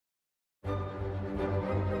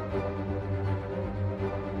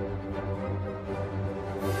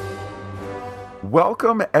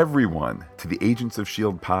Welcome, everyone, to the Agents of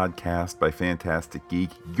S.H.I.E.L.D. podcast by Fantastic Geek,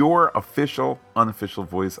 your official, unofficial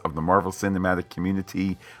voice of the Marvel Cinematic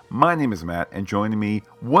community. My name is Matt, and joining me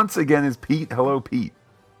once again is Pete. Hello, Pete.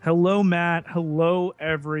 Hello, Matt. Hello,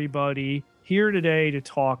 everybody. Here today to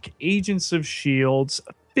talk Agents of S.H.I.E.L.D.'s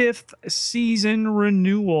fifth season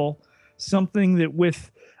renewal. Something that with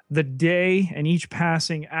the day and each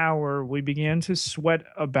passing hour, we began to sweat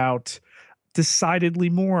about decidedly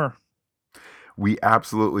more. We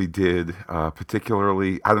absolutely did,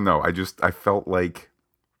 particularly, I don't know, I felt like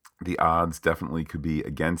the odds definitely could be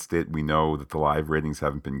against it. We know that the live ratings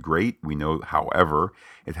haven't been great. We know, however,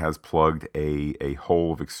 it has plugged a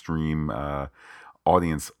hole of extreme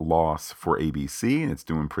audience loss for ABC, and it's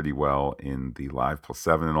doing pretty well in the Live Plus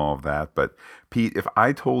 7 and all of that. But Pete, if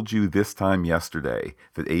I told you this time yesterday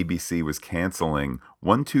that ABC was canceling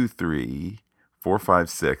 1, 2, 3, 4, 5,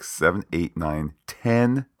 6, 7, 8, 9,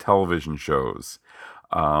 10 television shows,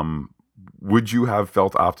 would you have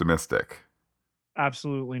felt optimistic?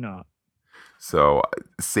 Absolutely not. So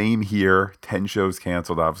same here. 10 shows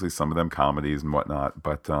canceled. Obviously, some of them comedies and whatnot.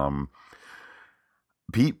 But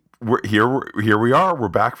Pete, here we are. We're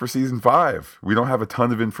back for season 5. We don't have a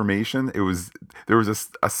ton of information. There was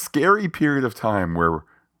a scary period of time where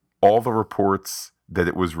all the reports that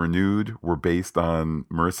it was renewed were based on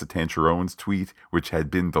Marissa Tancherone's tweet, which had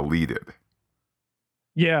been deleted.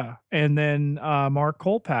 Yeah. And then Mark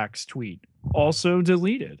Kolpak's tweet also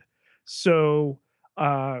deleted. So,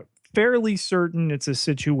 fairly certain it's a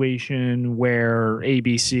situation where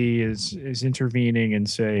ABC is intervening and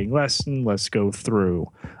saying let's go through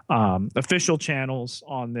official channels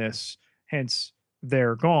on this. Hence,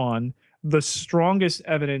 they're gone. The strongest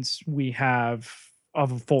evidence we have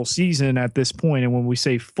of a full season at this point, and when we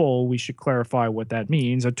say full, we should clarify what that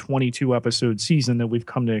means. A 22 episode season that we've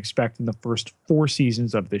come to expect in the first 4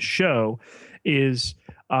 seasons of this show is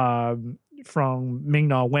from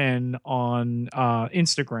Ming-Na Wen on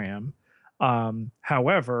Instagram.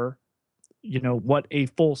 However, what a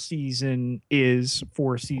full season is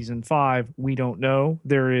for season 5, we don't know.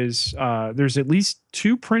 There's at least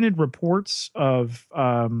 2 printed reports of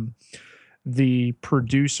the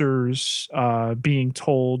producers being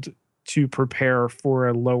told to prepare for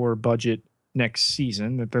a lower budget next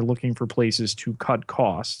season, that they're looking for places to cut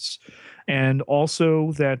costs. And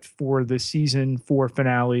also that for the season 4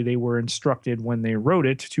 finale, they were instructed when they wrote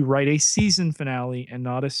it to write a season finale and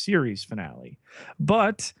not a series finale.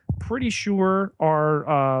 But pretty sure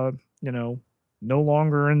our, no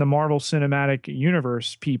longer in the Marvel Cinematic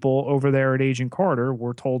Universe people over there at Agent Carter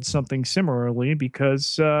were told something similarly,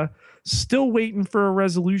 because still waiting for a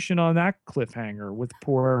resolution on that cliffhanger with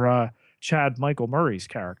poor Chad Michael Murray's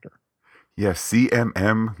character. Yes,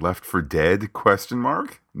 CMM left for dead, question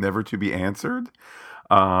mark, never to be answered.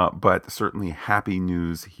 But certainly happy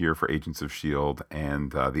news here for Agents of S.H.I.E.L.D.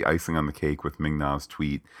 and the icing on the cake with Ming-Na's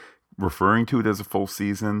tweet referring to it as a full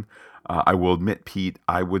season. I will admit, Pete,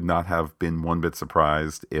 I would not have been one bit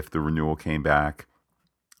surprised if the renewal came back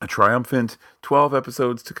a triumphant 12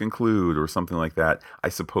 episodes to conclude or something like that. I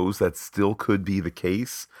suppose that still could be the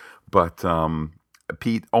case, but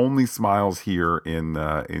Pete, only smiles here in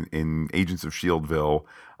Agents of Shieldville.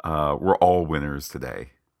 We're all winners today.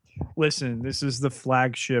 Listen, this is the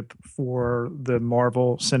flagship for the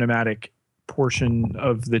Marvel Cinematic portion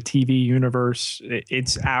of the TV universe.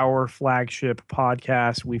 It's our flagship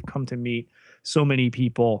podcast. We've come to meet so many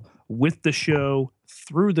people with the show,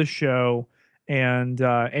 through the show, and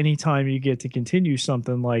anytime you get to continue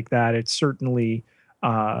something like that, it's certainly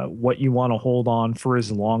what you want to hold on for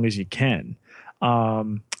as long as you can.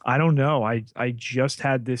 I don't know. I just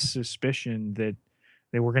had this suspicion that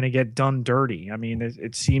they were going to get done dirty. I mean,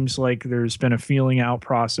 it seems like there's been a feeling out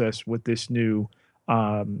process with this new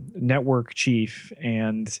network chief,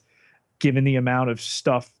 and given the amount of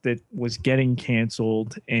stuff that was getting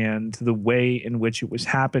canceled and the way in which it was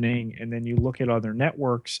happening, and then you look at other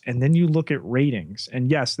networks and then you look at ratings,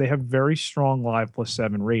 and yes, they have very strong Live Plus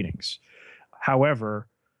 7 ratings. However,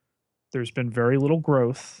 there's been very little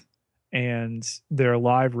growth, and their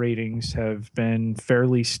live ratings have been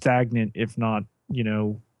fairly stagnant, if not,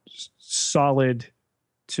 solid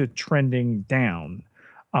to trending down.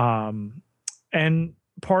 And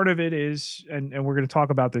part of it is, and we're going to talk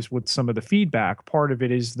about this with some of the feedback, part of it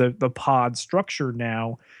is the pod structure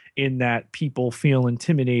now, in that people feel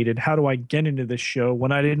intimidated. How do I get into this show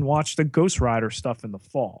when I didn't watch the Ghost Rider stuff in the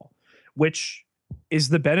fall? Which is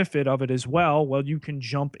the benefit of it as well. Well, you can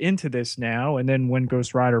jump into this now, and then when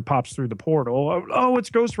Ghost Rider pops through the portal, oh, it's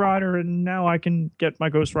Ghost Rider, and now I can get my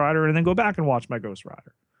Ghost Rider and then go back and watch my Ghost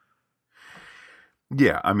Rider.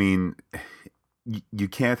 Yeah, I mean, you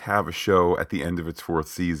can't have a show at the end of its fourth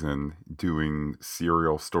season doing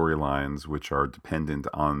serial storylines which are dependent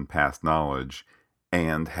on past knowledge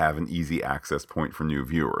and have an easy access point for new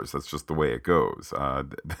viewers. That's just the way it goes.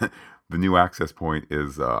 The new access point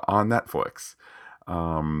is on Netflix,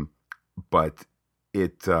 um, but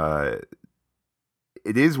it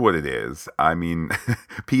it is what it is. I mean,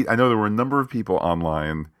 Pete, I know there were a number of people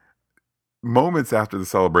online moments after the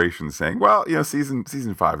celebration saying, "Well,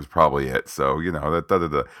 season five is probably it." So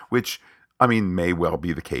that which I mean may well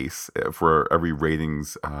be the case for every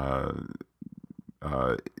ratings uh,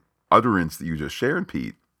 utterance that you just shared,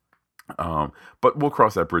 Pete. But we'll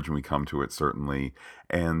cross that bridge when we come to it, certainly.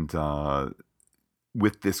 And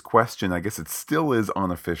with this question, I guess it still is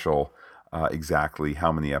unofficial exactly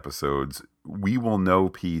how many episodes. We will know,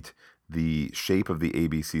 Pete, the shape of the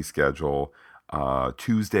ABC schedule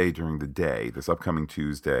Tuesday during the day, this upcoming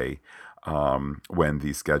Tuesday, when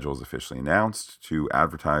the schedule is officially announced to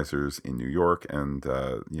advertisers in New York, and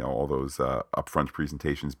all those upfront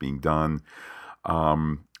presentations being done.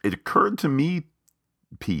 It occurred to me,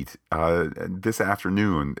 Pete, this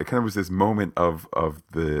afternoon. It kind of was this moment of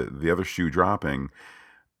the other shoe dropping.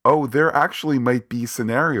 Oh, there actually might be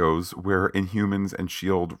scenarios where Inhumans and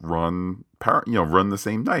Shield run the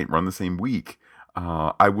same night, run the same week.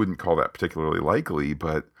 I wouldn't call that particularly likely,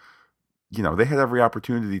 but they had every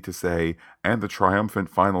opportunity to say, and the triumphant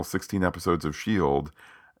final 16 episodes of Shield,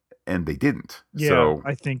 and they didn't. Yeah, So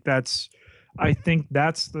I think that's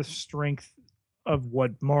the strength of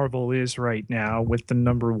what Marvel is right now, with the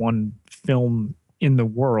number one film in the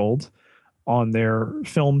world on their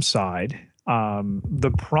film side.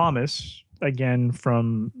 The promise again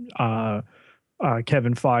from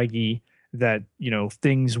Kevin Feige that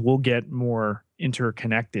things will get more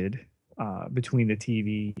interconnected between the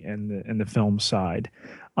TV and the film side.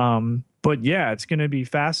 But yeah, it's going to be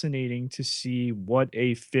fascinating to see what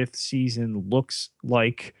a fifth season looks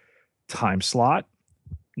like. Time slot,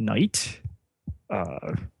 night,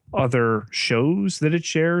 uh, other shows that it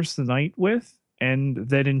shares the night with, and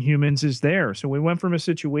that Inhumans is there. So we went from a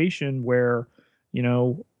situation where,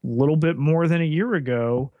 a little bit more than a year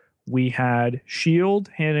ago, we had Shield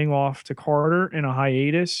handing off to Carter in a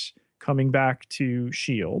hiatus, coming back to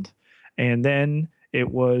Shield. And then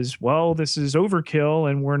it was, well, this is overkill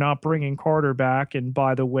and we're not bringing Carter back. And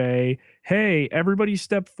by the way, hey, everybody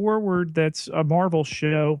step forward. That's a Marvel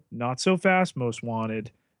show. Not so fast, Most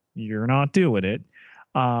Wanted. You're not doing it.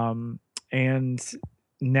 Um, and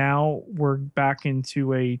now we're back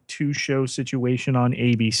into a two-show situation on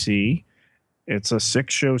ABC. It's a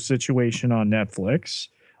six-show situation on Netflix.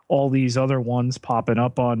 All these other ones popping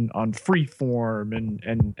up on Freeform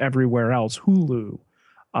and everywhere else, Hulu.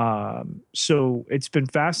 So it's been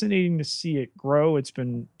fascinating to see it grow. It's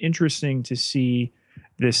been interesting to see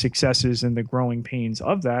the successes and the growing pains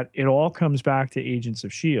of that. It all comes back to Agents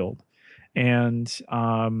of Shield, and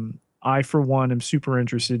I, for one, am super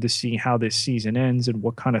interested to see how this season ends and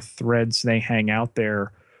what kind of threads they hang out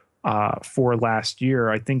there for last year.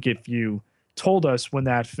 I think if you told us when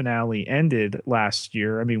that finale ended last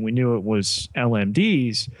year, I mean, we knew it was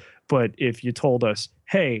LMDs, but if you told us,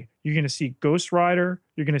 hey, you're going to see Ghost Rider,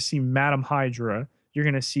 you're going to see Madam Hydra, you're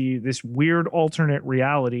going to see this weird alternate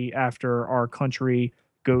reality after our country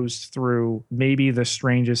goes through maybe the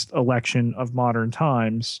strangest election of modern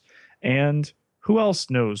times, and who else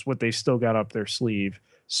knows what they still got up their sleeve.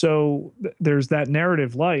 So there's that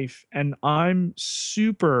narrative life, and I'm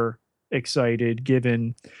super excited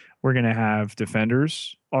given we're going to have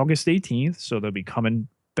Defenders August 18th, so they'll be coming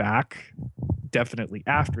back definitely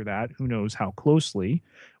after that. Who knows how closely?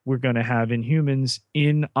 We're going to have Inhumans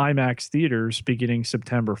in IMAX theaters beginning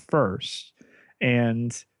September 1st.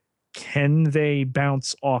 And can they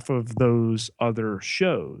bounce off of those other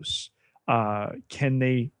shows? Can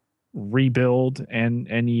they rebuild and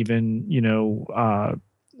even uh,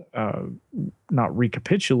 not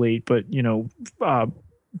recapitulate, but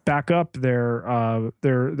back up their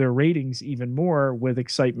ratings even more with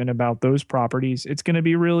excitement about those properties? It's going to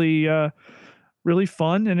be really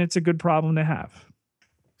fun, and it's a good problem to have.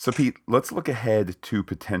 So, Pete, let's look ahead to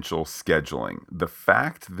potential scheduling. The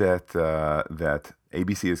fact that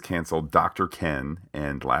ABC has canceled Dr. Ken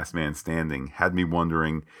and Last Man Standing had me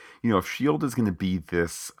wondering, if Shield is going to be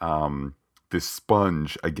this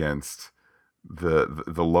sponge against the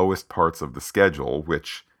lowest parts of the schedule,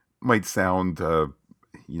 which might sound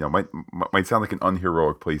might sound like an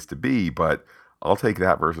unheroic place to be, but I'll take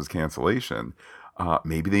that versus cancellation.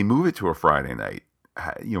 Maybe they move it to a Friday night.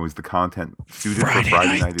 Is the content suited for Friday Friday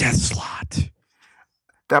night night? death slot.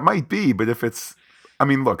 That might be, but if it's, I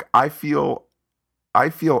mean, look, I feel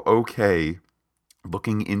okay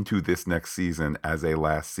looking into this next season as a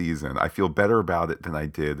last season. I feel better about it than I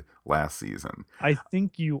did last season. I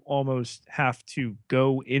think you almost have to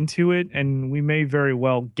go into it, and we may very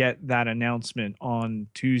well get that announcement on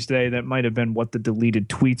Tuesday. That might have been what the deleted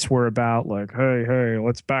tweets were about. Like, hey,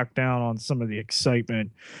 let's back down on some of the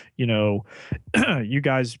excitement. You know, you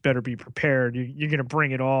guys better be prepared. You're going to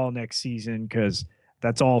bring it all next season because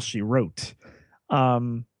that's all she wrote.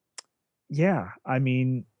 Um, yeah, I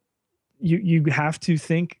mean, you have to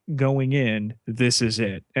think going in, this is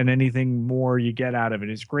it, and anything more you get out of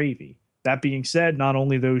it is gravy. That being said, not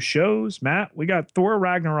only those shows, Matt, we got Thor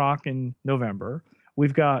Ragnarok in November,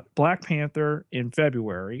 we've got Black Panther in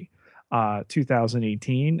February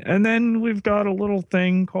 2018, and then we've got a little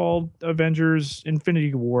thing called Avengers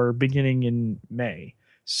Infinity War beginning in May.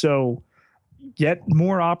 So get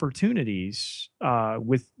more opportunities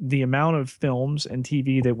with the amount of films and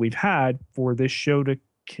TV that we've had for this show to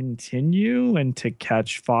continue and to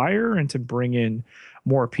catch fire and to bring in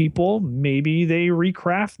more people. Maybe they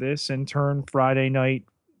recraft this and turn Friday night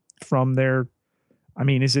from their. I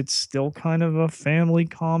mean, is it still kind of a family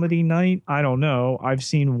comedy night? I don't know. I've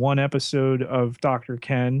seen one episode of Dr.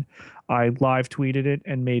 Ken. I live tweeted it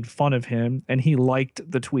and made fun of him, and he liked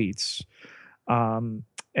the tweets. Um,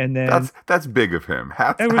 and then That's big of him.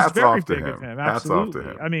 Hats it was hats very off to big of him. him, Hats off to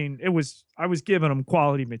absolutely. him. I mean, it was I was giving him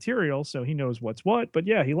quality material, so he knows what's what. But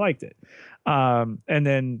yeah, he liked it. And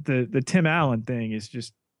then the Tim Allen thing is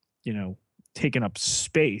just, you know, taking up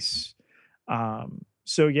space.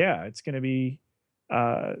 So yeah, it's going to be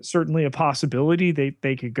certainly a possibility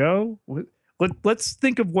they could go. Let's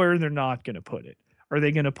think of where they're not going to put it. Are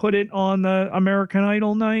they going to put it on the American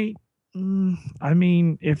Idol night? I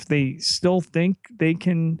mean, if they still think they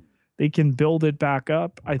can build it back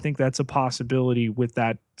up, I think that's a possibility with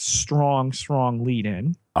that strong lead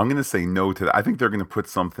in. I'm going to say no to that. I think they're going to put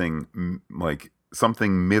something like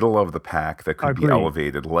something middle of the pack that could be Agreed.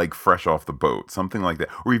 elevated, like Fresh Off the Boat, something like that.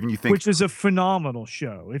 Or even you think, Which is a phenomenal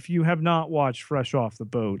show. If you have not watched Fresh Off the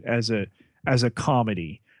Boat as a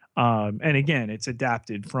comedy, and again, it's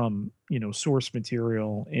adapted from, you know, source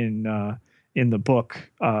material in the book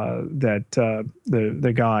that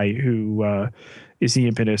the guy who is the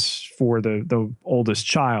impetus for the oldest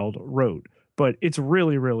child wrote. But it's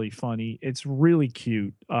really funny. It's really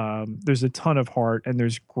cute. There's a ton of heart and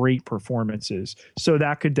there's great performances. So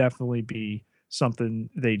that could definitely be something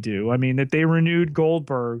they do. I mean, that they renewed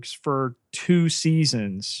Goldberg's for 2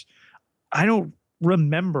 seasons. I don't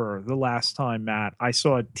remember the last time, Matt, I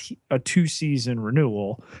saw a 2 season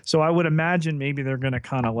renewal. So I would imagine maybe they're going to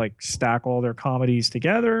kind of like stack all their comedies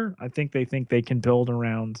together. I think they can build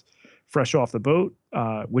around Fresh Off the Boat,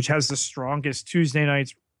 which has the strongest Tuesday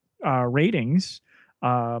nights ratings.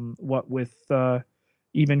 What with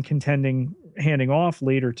even contending, handing off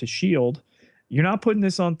later to Shield. You're not putting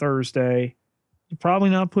this on Thursday. You're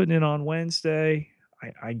probably not putting it on Wednesday.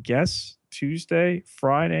 I guess Tuesday,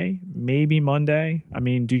 Friday, maybe Monday. I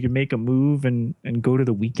mean, do you make a move and go to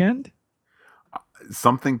the weekend?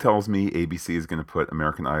 something tells me ABC is going to put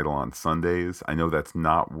American Idol on Sundays. I know that's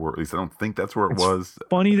not where, at least I don't think that's where it It's was.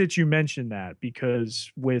 funny that you mentioned that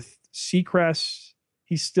because with Seacrest,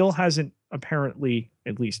 he still hasn't apparently,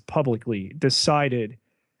 at least publicly, decided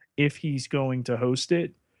if he's going to host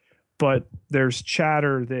it. But there's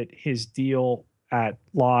chatter that his deal at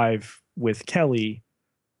Live with Kelly,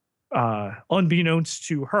 unbeknownst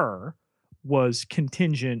to her, was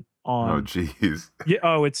contingent Oh, on. geez. Yeah,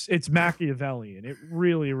 oh, it's Machiavellian. It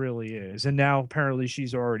really is. And now apparently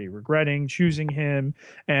she's already regretting choosing him.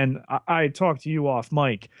 And I talked to you off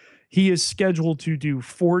Mike. He is scheduled to do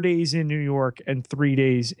 4 days in New York and 3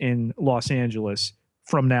 days in Los Angeles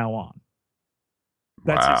from now on.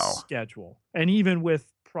 That's his Wow. schedule. And even with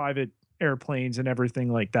private airplanes and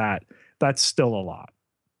everything like that, that's still a lot.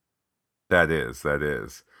 That is.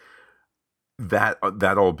 That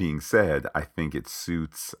all being said, I think it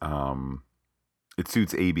suits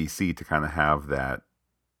ABC to kind of have that,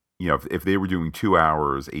 you know, if they were doing 2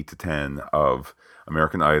 hours, 8 to 10 of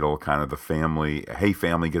American Idol, kind of the family, hey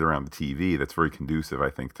family, get around the TV. That's very conducive,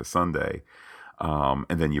 I think, to Sunday. And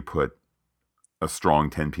then you put a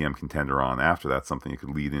strong 10 p.m. contender on after that, something you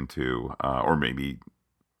could lead into, or maybe,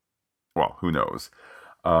 well, who knows?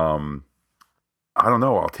 Um, I don't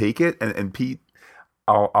know. I'll take it. And Pete,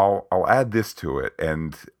 I'll add this to it,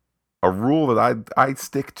 and a rule that I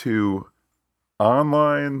stick to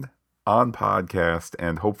online, on podcast,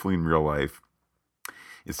 and hopefully in real life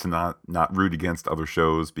is to not root against other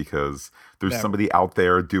shows, because there's Never. somebody out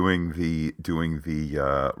there doing the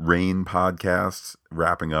Rain podcast,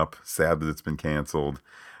 wrapping up. Sad that it's been canceled.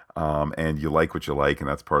 and you like what you like, and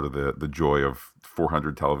that's part of the joy of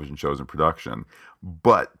 400 television shows in production.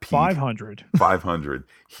 But Pete, 500. 500.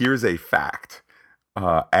 Here's a fact.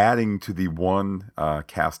 Adding to the one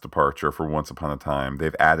cast departure for Once Upon a Time,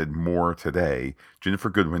 they've added more today. Jennifer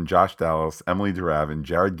Goodwin, Josh Dallas, Emily DeRavin,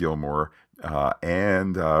 Jared Gilmore,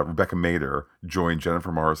 and Rebecca Mader joined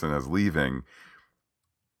Jennifer Morrison as leaving.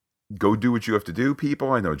 Go do what you have to do,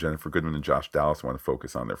 people. I know Jennifer Goodwin and Josh Dallas want to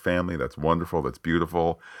focus on their family. That's wonderful. That's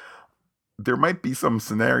beautiful. There might be some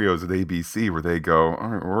scenarios at ABC where they go, all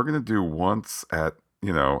right, we're going to do once at,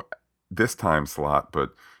 this time slot,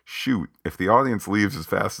 but shoot, if the audience leaves as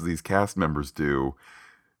fast as these cast members do,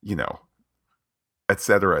 you know, et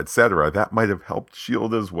cetera, that might have helped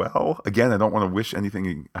Shield as well. Again, I don't want to wish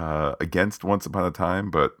anything against Once Upon a Time,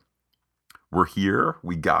 but we're here.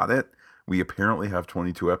 We got it. We apparently have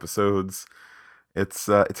 22 episodes. It's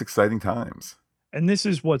exciting times. And this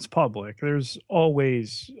is what's public. There's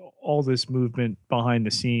always all this movement behind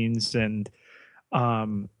the scenes, and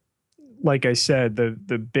um, like I said,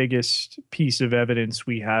 the biggest piece of evidence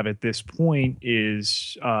we have at this point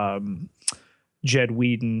is Jed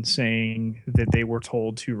Whedon saying that they were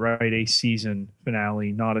told to write a season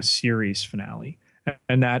finale, not a series finale.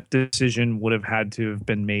 And that decision would have had to have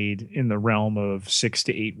been made in the realm of 6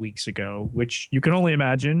 to 8 weeks ago, which you can only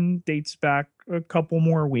imagine dates back a couple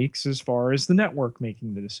more weeks as far as the network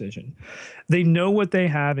making the decision. They know what they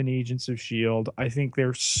have in Agents of S.H.I.E.L.D. I think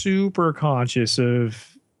they're super conscious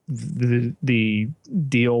of the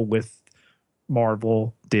deal with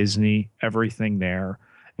Marvel, Disney, everything there.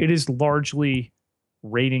 It is largely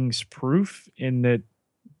ratings proof in that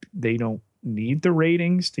they don't need the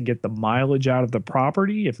ratings to get the mileage out of the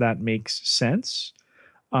property, if that makes sense.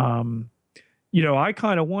 Um, I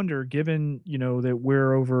kind of wonder, given, that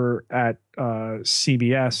we're over at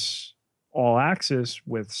CBS All Access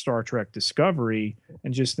with Star Trek Discovery,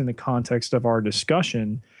 and just in the context of our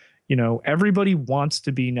discussion, everybody wants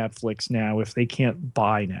to be Netflix now if they can't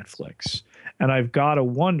buy Netflix. And I've got to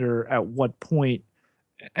wonder at what point,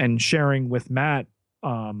 and sharing with Matt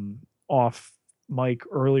off mic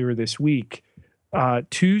earlier this week,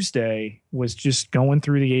 Tuesday was just going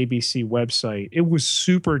through the ABC website. It was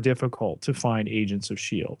super difficult to find Agents of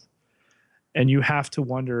S.H.I.E.L.D. And you have to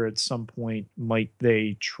wonder at some point, might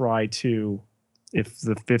they try to, if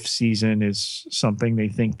the fifth season is something they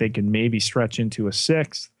think they can maybe stretch into a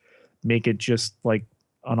sixth, make it just like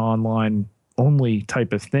an online only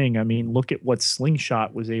type of thing. I mean, look at what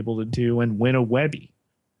Slingshot was able to do and win a Webby.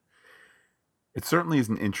 It certainly is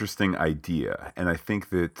an interesting idea, and I think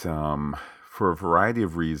that for a variety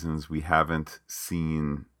of reasons, we haven't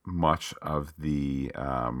seen much of the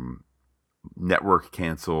network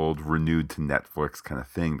canceled, renewed to Netflix kind of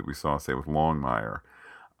thing that we saw, say, with Longmire.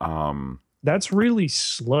 Um, That's really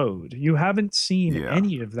slowed. You haven't seen yeah,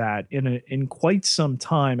 any of that in quite some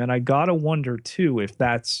time, and I gotta wonder too if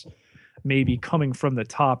that's maybe coming from the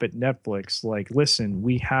top at Netflix. Like, listen,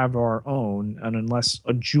 we have our own, and unless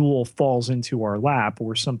a jewel falls into our lap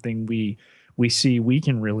or something we see we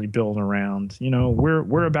can really build around,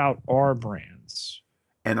 we're about our brands.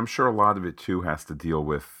 and I'm sure a lot of it too has to deal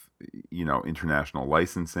with international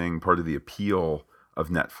licensing. Part of the appeal of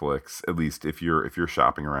Netflix, at least if you're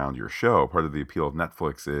shopping around your show, part of the appeal of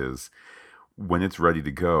Netflix is when it's ready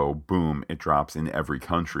to go, boom, it drops in every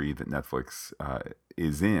country that Netflix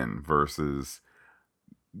is in. Versus,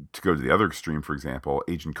 to go to the other extreme, for example,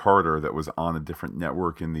 Agent Carter, that was on a different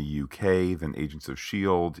network in the UK than Agents of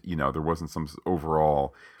S.H.I.E.L.D. There wasn't some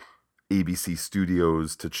overall ABC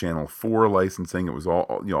Studios to Channel 4 licensing. It was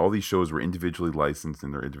all these shows were individually licensed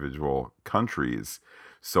in their individual countries.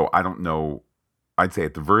 So I don't know. I'd say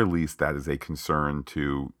at the very least that is a concern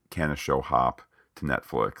to, can a show hop to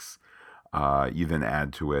Netflix? You then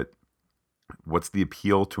add to it, what's the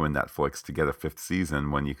appeal to a Netflix to get a fifth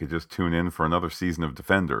season when you could just tune in for another season of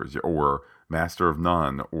Defenders or Master of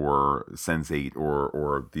None or Sense8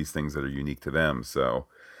 or these things that are unique to them. So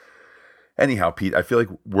anyhow, Pete, I feel like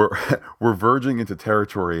we're we're verging into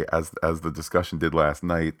territory, as the discussion did last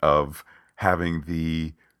night, of having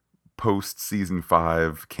the post season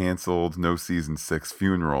 5 canceled, no season 6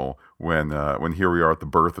 funeral when here we are at the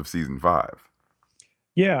birth of season 5.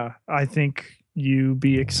 Yeah, I think you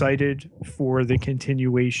be excited for the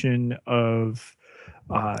continuation of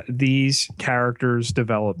these characters'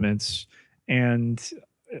 developments, and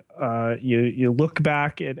you look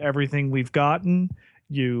back at everything we've gotten.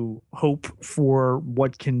 You hope for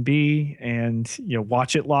what can be, and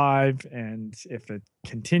watch it live. And if it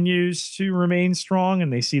continues to remain strong,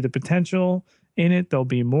 and they see the potential in it, there'll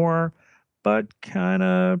be more. But kind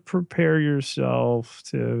of prepare yourself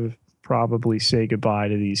to probably say goodbye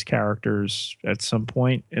to these characters at some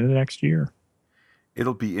point in the next year.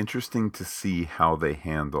 It'll be interesting to see how they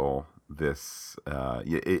handle this,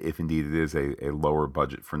 if indeed it is a lower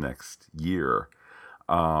budget for next year.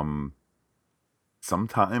 Um,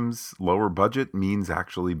 Sometimes lower budget means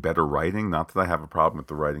actually better writing. Not that I have a problem with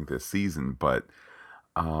the writing this season, but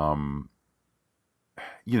um,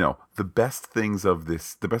 the best things of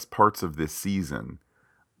this, the best parts of this season,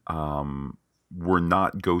 were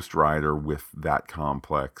not Ghost Rider with that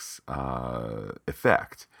complex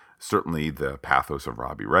effect. Certainly, the pathos of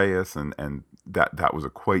Robbie Reyes, and that was a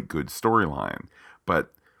quite good storyline.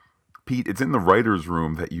 But Pete, it's in the writers'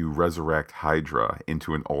 room that you resurrect Hydra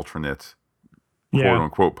into an alternate quote Yeah.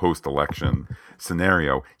 unquote post election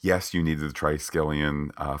scenario. Yes, you needed the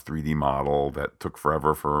Triskelion 3D model that took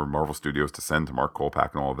forever for Marvel Studios to send to Mark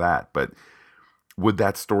Kolpak and all of that. But would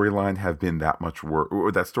that storyline have been that much worse? Or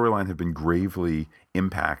would that storyline have been gravely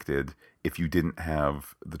impacted if you didn't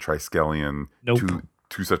have the Triskelion Nope.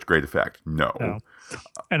 to such great effect? No. No.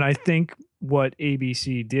 And I think what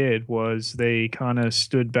ABC did was they kind of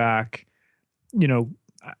stood back. You know,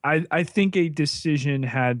 I think a decision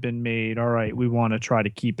had been made. All right, we want to try to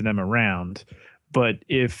keep them around, but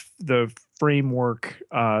if the framework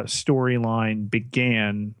storyline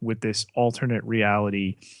began with this alternate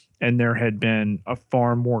reality, and there had been a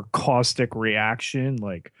far more caustic reaction,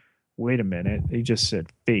 like, wait a minute, they just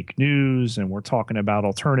said fake news, and we're talking about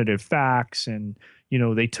alternative facts, and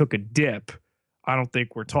they took a dip. I don't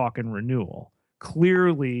think we're talking renewal.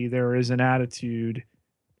 Clearly, there is an attitude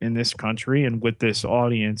in this country and with this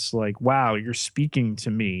audience like, wow, you're speaking to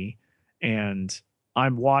me and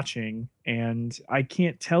I'm watching, and I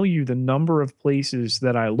can't tell you the number of places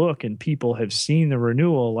that I look and people have seen the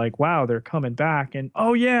renewal, like, wow, they're coming back, and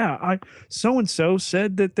oh yeah, I so and so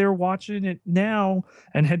said that they're watching it now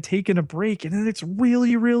and had taken a break and it's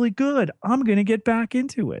really really good, I'm going to get back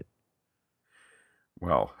into it.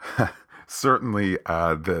 Well, certainly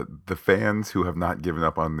the fans who have not given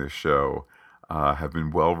up on this show have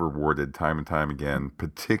been well rewarded time and time again,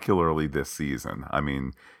 particularly this season. I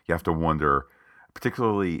mean, you have to wonder,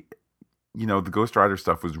 particularly, the Ghost Rider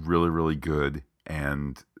stuff was really, really good,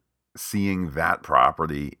 and seeing that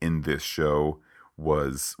property in this show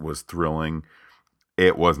was thrilling.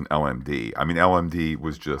 It wasn't LMD. I mean, LMD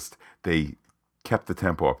was just, they kept the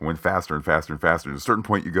tempo up and went faster and faster and faster. At a certain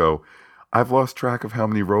point, you go, I've lost track of how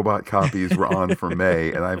many robot copies were on for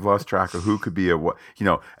May, and I've lost track of who could be a what,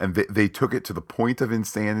 and they took it to the point of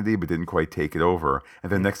insanity, but didn't quite take it over. And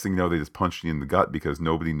then next thing you know, they just punched you in the gut because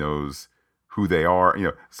nobody knows who they are,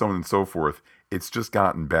 so on and so forth. It's just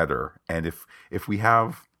gotten better. And if we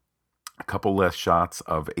have a couple less shots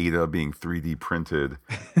of Ada being 3D printed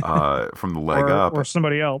from the leg up. Or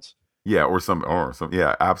somebody else. Yeah, or some.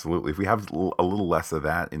 Yeah, absolutely. If we have a little less of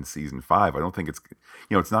that in season 5, I don't think it's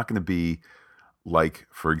not going to be like,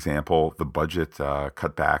 for example, the budget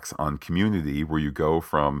cutbacks on Community, where you go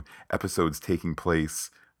from episodes taking place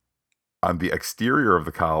on the exterior of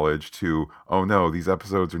the college to, oh no, these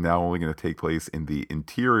episodes are now only going to take place in the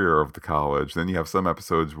interior of the college. Then you have some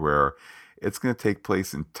episodes where it's going to take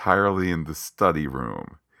place entirely in the study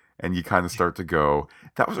room. And you kind of start to go,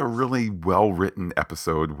 that was a really well written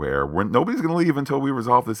episode where nobody's going to leave until we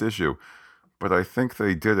resolve this issue. But I think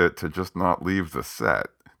they did it to just not leave the set.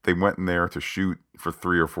 They went in there to shoot for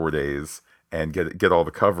 3 or 4 days and get all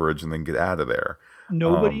the coverage and then get out of there. Um,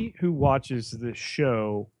 Nobody who watches this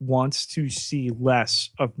show wants to see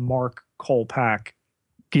less of Mark Kolpak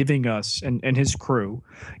giving us, and his crew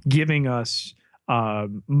giving us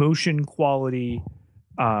motion quality,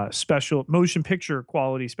 special motion picture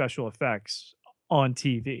quality special effects on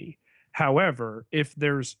TV. However, if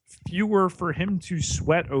there's fewer for him to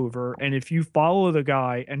sweat over, and if you follow the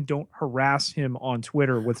guy and don't harass him on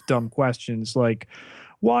Twitter with dumb questions like,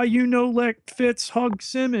 why let Fitz hug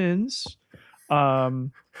Simmons?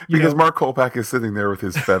 Um, you because know, Mark Kolpak is sitting there with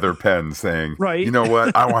his feather pen saying, you right? know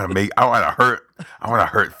what, I want to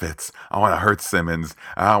hurt Fitz. I want to hurt Simmons.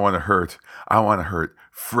 I want to hurt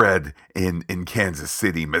Fred in Kansas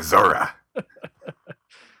City, Missouri.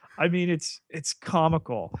 I mean, it's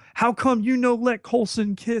comical. How come let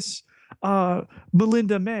Coulson kiss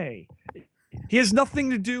Melinda May? He has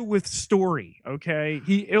nothing to do with story, okay?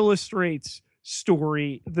 He illustrates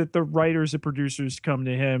story that the writers and producers come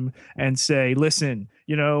to him and say, listen,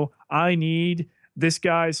 I need this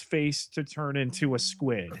guy's face to turn into a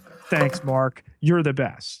squid. Thanks, Mark. You're the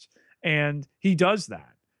best. And he does that.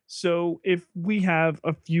 So if we have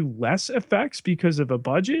a few less effects because of a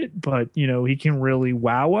budget, but he can really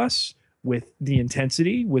wow us with the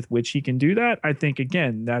intensity with which he can do that, I think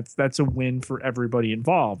again that's a win for everybody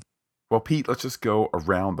involved. Well, Pete, let's just go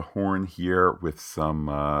around the horn here with some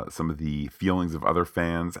of the feelings of other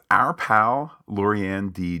fans. Our pal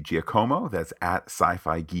Lorianne Di Giacomo, that's at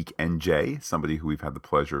Sci-Fi Geek NJ, somebody who we've had the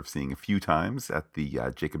pleasure of seeing a few times at the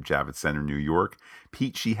Jacob Javits Center, New York.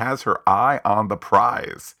 Pete, she has her eye on the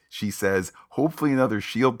prize. She says, hopefully another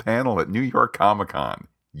Shield panel at New York Comic Con.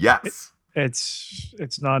 It, Yes.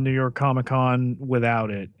 it's not New York Comic Con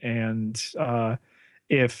without it, and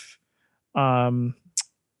if um,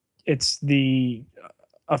 it's the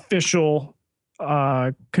official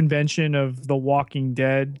convention of The Walking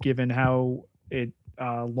Dead, given how it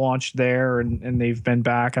launched there, and they've been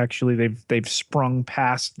back. Actually, they've sprung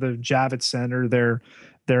past the Javits Center. They're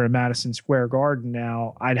in Madison Square Garden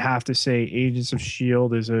now. I'd have to say Agents of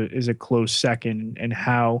Shield is a close second, and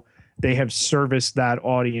how they have serviced that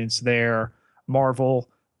audience there. Marvel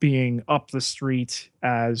being up the street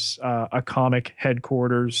as a comic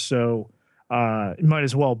headquarters, so might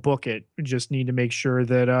as well book it. We just need to make sure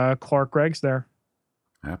that Clark Gregg's there.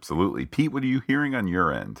 Absolutely. Pete, what are you hearing on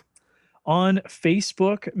your end? On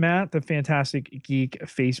Facebook, Matt, the Fantastic Geek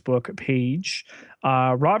Facebook page,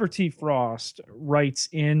 Robert T. Frost writes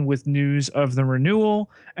in with news of the renewal,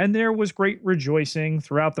 and there was great rejoicing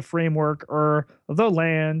throughout the framework or the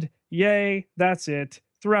land. Yay, that's it.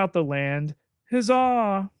 Throughout the land.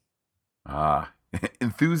 Huzzah! Ah,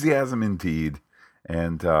 enthusiasm indeed.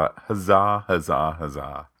 And huzzah, huzzah,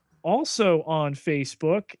 huzzah. Also on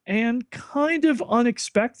Facebook, and kind of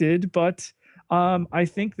unexpected, but I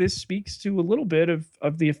think this speaks to a little bit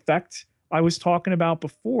of the effect I was talking about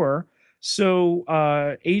before. So,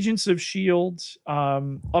 Agents of Shield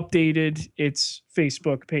updated its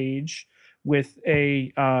Facebook page with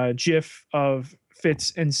a GIF of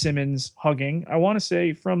Fitz and Simmons hugging. I want to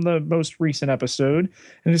say from the most recent episode,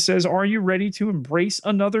 and it says, "Are you ready to embrace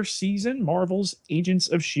another season? Marvel's Agents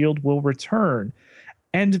of Shield will return."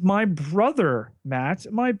 And my brother, Matt,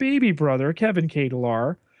 my baby brother, Kevin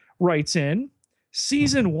Kadalar, writes in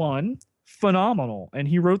season one, phenomenal. And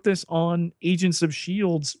he wrote this on Agents of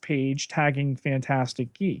S.H.I.E.L.D.'s page, tagging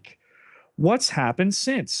Fantastic Geek. What's happened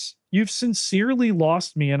since? You've sincerely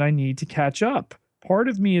lost me and I need to catch up. Part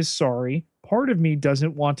of me is sorry. Part of me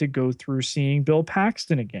doesn't want to go through seeing Bill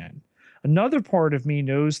Paxton again. Another part of me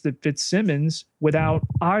knows that Fitzsimmons without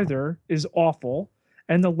either is awful.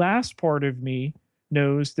 And the last part of me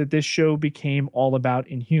knows that this show became all about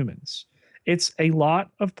Inhumans. It's a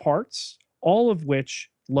lot of parts, all of which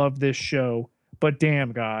love this show, but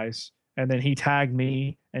damn, guys. And then he tagged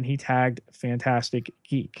me and he tagged Fantastic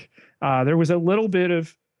Geek. There was a little bit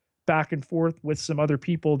of back and forth with some other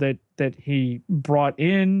people that he brought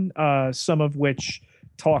in, some of which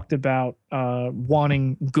talked about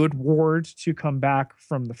wanting Good Ward to come back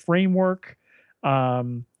from the framework.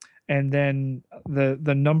 And then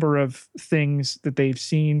the number of things that they've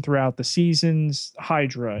seen throughout the seasons: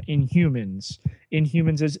 Hydra, Inhumans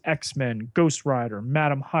as X-Men, Ghost Rider,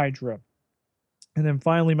 Madam Hydra. And then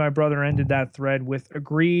finally, my brother ended that thread with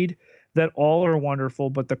agreed that all are wonderful,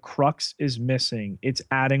 but the crux is missing. It's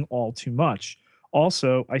adding all too much.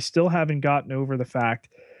 Also, I still haven't gotten over the fact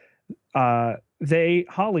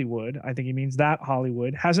Hollywood, I think he means that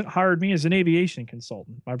Hollywood, hasn't hired me as an aviation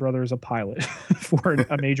consultant. My brother is a pilot for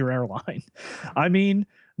a major airline. I mean,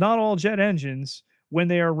 not all jet engines, when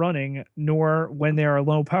they are running, nor when they are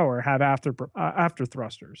low power, have after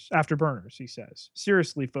thrusters, afterburners. He says,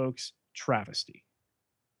 seriously, folks, travesty.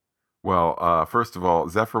 Well, first of all,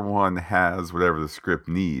 Zephyr One has whatever the script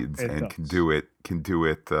needs It and does. can do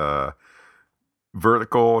it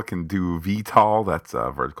vertical. It can do VTOL. That's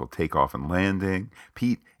vertical takeoff and landing.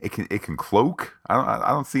 Pete, it can cloak. I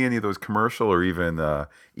don't see any of those commercial or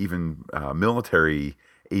even military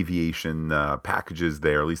aviation packages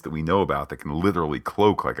there, at least that we know about, that can literally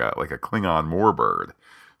cloak like a Klingon warbird.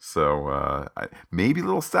 So maybe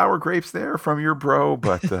little sour grapes there from your bro,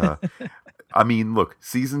 but I mean, look,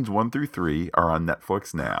 seasons 1 through 3 are on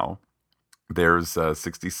Netflix now. There's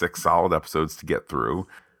 66 solid episodes to get through.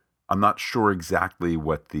 I'm not sure exactly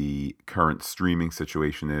what the current streaming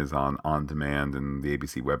situation is on demand and the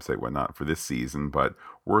ABC website, whatnot, for this season. But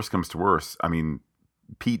worst comes to worst, I mean,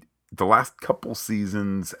 Pete, the last couple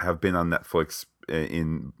seasons have been on Netflix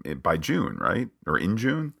in by June, right? Or in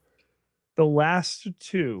June? The last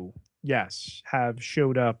two, yes, have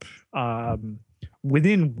showed up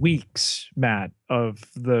within weeks, Matt, of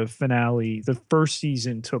the finale. The first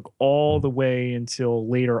season took all the way until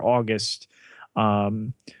later August,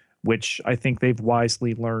 um, which I think they've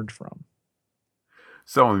wisely learned from.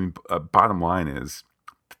 So, I mean, bottom line is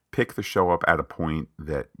pick the show up at a point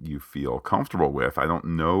that you feel comfortable with. I don't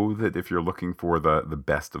know that if you're looking for the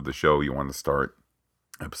best of the show, you want to start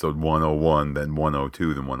episode 101, then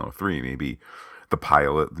 102, then 103. Maybe the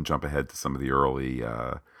pilot, then jump ahead to some of the early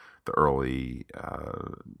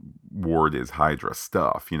Ward is Hydra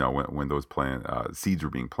stuff. When those seeds were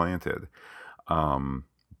being planted.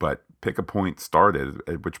 But pick a point started,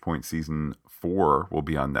 at which point season 4 will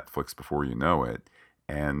be on Netflix before you know it,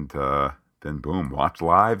 and then boom, watch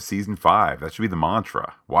live season 5. That should be the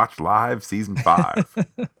mantra. Watch live season 5.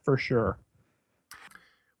 For sure.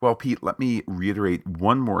 Well, Pete, let me reiterate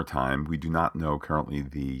one more time. We do not know currently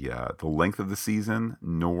the length of the season,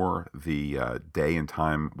 nor the day and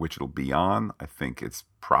time which it'll be on. I think it's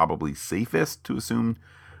probably safest to assume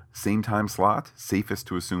same time slot, safest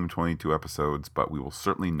to assume 22 episodes, but we will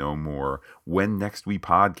certainly know more when next we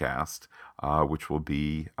podcast, which will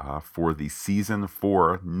be for the season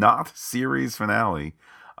 4, not series finale,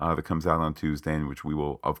 that comes out on Tuesday, and which we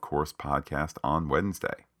will, of course, podcast on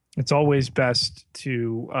Wednesday. It's always best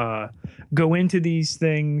to go into these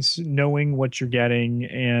things knowing what you're getting,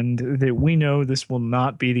 and that we know this will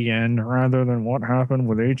not be the end, rather than what happened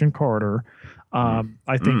with Agent Carter.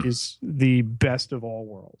 I think is the best of all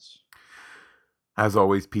worlds. As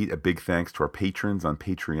always, Pete, a big thanks to our patrons on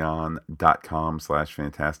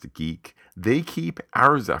patreon.com/fantasticgeek. They keep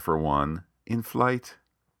our Zephyr 1 in flight.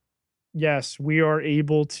 Yes, we are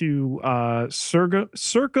able to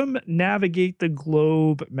circumnavigate the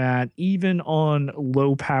globe, Matt, even on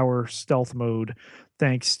low power stealth mode,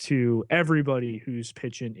 thanks to everybody who's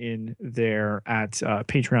pitching in there at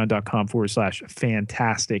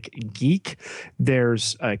patreon.com/fantastic geek.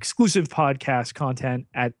 There's exclusive podcast content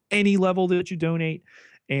at any level that you donate,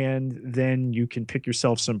 and then you can pick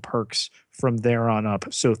yourself some perks from there on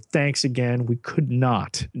up. So thanks again. We could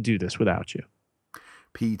not do this without you.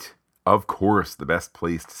 Pete, of course, the best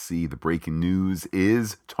place to see the breaking news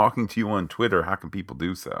is talking to you on Twitter. How can people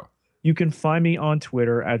do so? You can find me on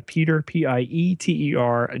Twitter at Peter, Pieter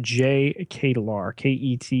J Ketelaar,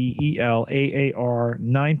 Ketelaar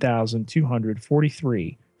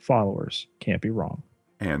 9,243 followers. Can't be wrong.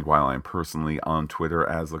 And while I'm personally on Twitter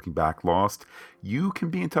as Looking Back Lost, you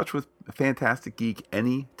can be in touch with Fantastic Geek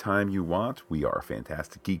anytime you want. We are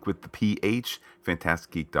Fantastic Geek with the PH,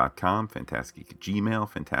 fantasticgeek.com, Fantastic Geek at Gmail,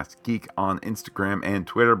 Fantastic Geek on Instagram and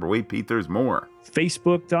Twitter. But wait, Pete, there's more.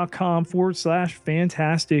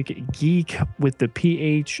 Facebook.com/Fantastic Geek with the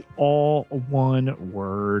PH, all one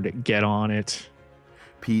word. Get on it.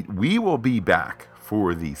 Pete, we will be back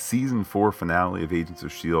for the season 4 finale of Agents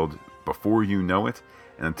of S.H.I.E.L.D. before you know it.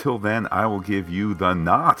 And until then, I will give you the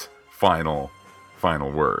not final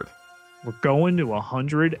word. We're going to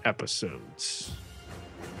 100 episodes.